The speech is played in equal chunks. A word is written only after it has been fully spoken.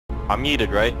I'm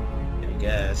muted, right? I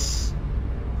guess.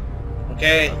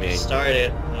 Okay, I mean, start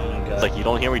it. Oh my god. It's like you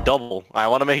don't hear me double. I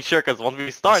want to make sure because once we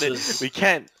started, we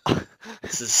can't.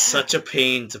 This is such a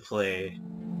pain to play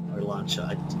or launch.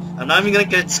 I'm not even gonna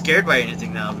get scared by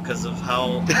anything now because of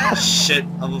how shit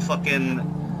of a fucking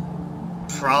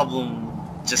problem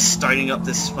just starting up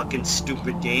this fucking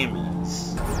stupid game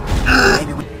is.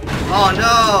 Oh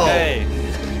no! Hey.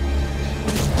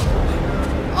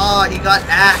 Oh, he got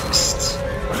axed.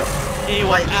 He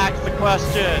was asked the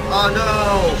question. Oh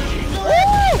no!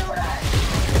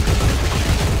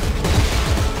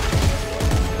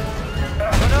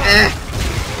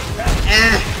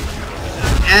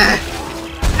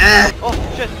 Oh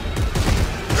shit!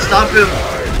 Stop him!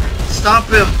 Stop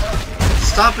him!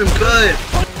 Stop him good!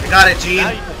 I got it, Gene!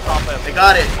 Now you can stop him. I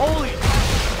got it! Holy!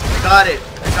 I got it!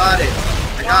 I got it!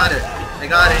 I got it! I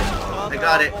got it! I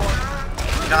got it!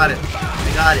 I got it!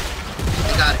 I got it!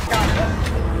 I got it!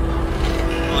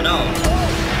 Oh no!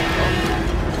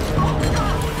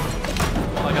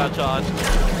 Oh my god, John!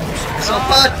 We're so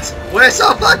fucked! We're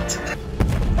so fucked!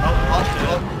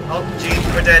 Oh, Gene,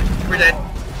 we're dead! We're dead!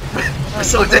 We're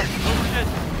so dead! Oh shit!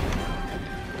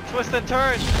 Twist and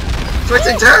turn! Twist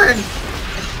and turn!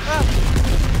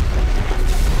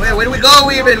 Where do we go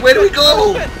even? Where do we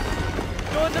go?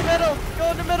 Go in the middle!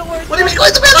 Go in the middle! What do you mean go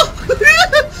in the middle?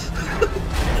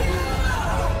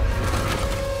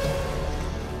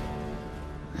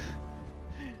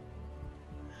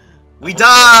 We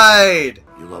died!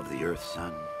 You love the earth,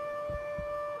 son.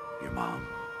 Your mom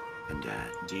and dad.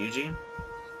 Do you, Gene?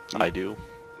 I do.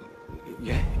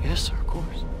 Yeah, yes, sir, of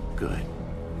course. Good.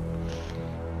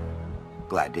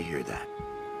 Glad to hear that.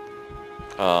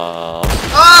 Oh!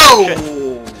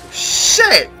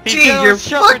 Shit! Gene, you're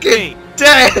fucking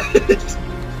dead!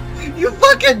 You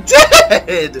fucking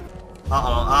dead!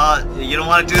 You don't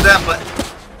want to do that, but...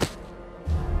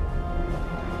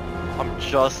 I'm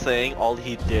just saying, all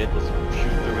he did was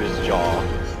shoot through his jaw.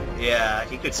 Yeah,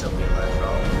 he could still be alive for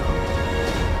all we know.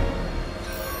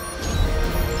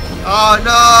 Oh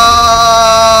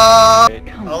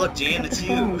no! Oh look, Gene, it's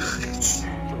you. It's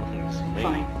me.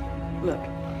 Fine. Look.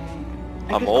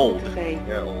 I'm old.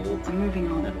 You're old. I'm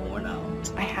moving on. And worn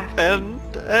out. I have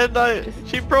to.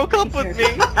 She broke up with me.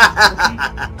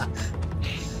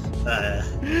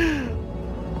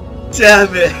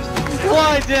 Damn it!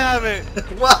 Why, damn it?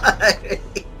 Why?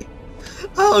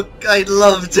 Oh, I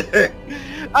loved her.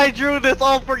 I drew this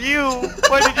all for you.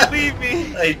 Why did you leave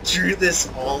me? I drew this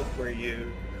all for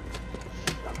you.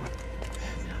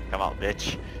 Come on,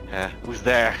 bitch. Who's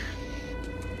there?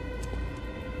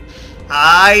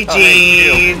 Hi, Oh,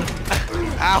 hey, Gene.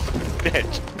 Ow,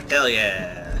 bitch. Hell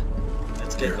yeah.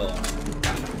 Let's get going.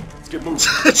 Get moving.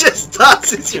 Just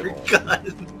tosses your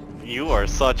gun. You are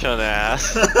such an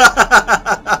ass.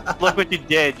 Look what you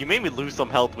did. You made me lose some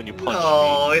health when you punched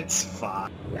No, me. it's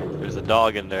fine. There's a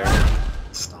dog in there.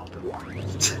 Stop him. We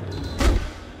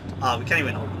can't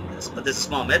even open this, but there's a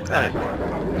small med pack.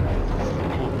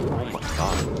 Oh my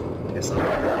god. Guess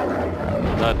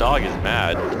That dog is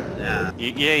mad. Yeah.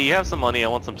 Yeah, you have some money. I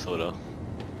want some soda.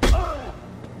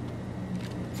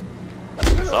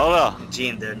 Soda!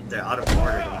 Gene, they're out of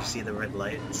order. Don't you see the red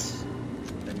lights?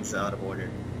 That means they're out of order.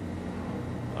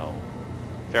 Oh.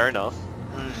 Fair enough.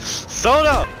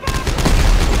 Soda!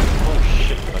 Oh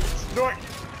shit. Norton,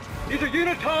 these are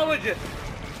unitologists!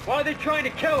 Why are they trying to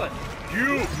kill us?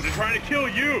 You! They're trying to kill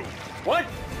you! What?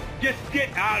 Just get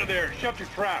out of there! Shut your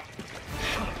trap!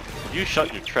 You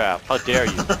shut your trap. How dare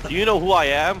you? Do you know who I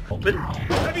am? Open.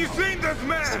 Have you seen this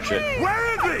man? Some shit.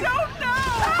 Where is he?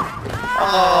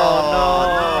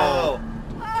 Oh,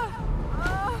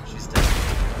 no! She's dead.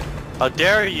 How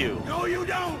dare you? No, you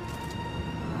don't!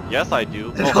 Yes, I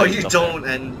do. No, Oh, you wait, don't,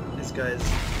 and this guy's...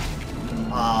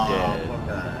 Oh, Dead. poor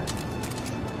guy.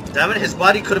 Damn it, his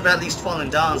body could have at least fallen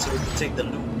down so we could take the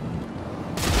loot.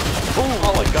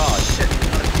 Oh my god. Shit.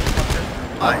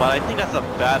 But I think that's a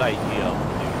bad idea.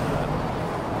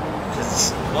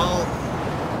 Because, well...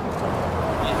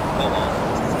 Yeah, oh well,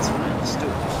 that's fine, let's do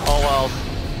it. Oh well.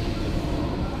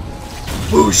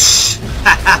 Boosh!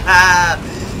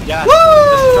 Yeah. Woo!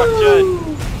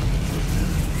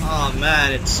 Oh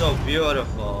man, it's so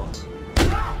beautiful.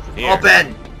 Here.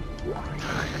 Open!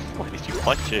 Why did you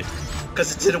punch it?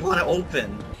 Because it didn't want to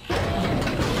open.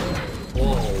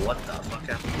 Whoa, what the fuck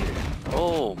happened here?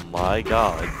 Oh my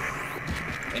god.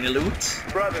 Any loot?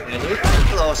 Brother. Any loot?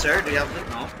 Hello, sir. Do you have loot?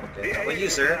 No. Okay. How about you,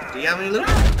 sir? Do you have any loot?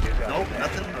 No,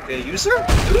 nothing. Okay, you, sir?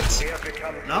 Loot?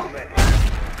 No?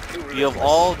 You have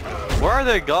all... Where are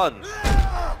their guns?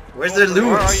 Where's their loot?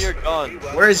 Where are your guns?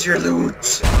 Where's your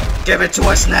loot? Give it to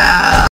us now!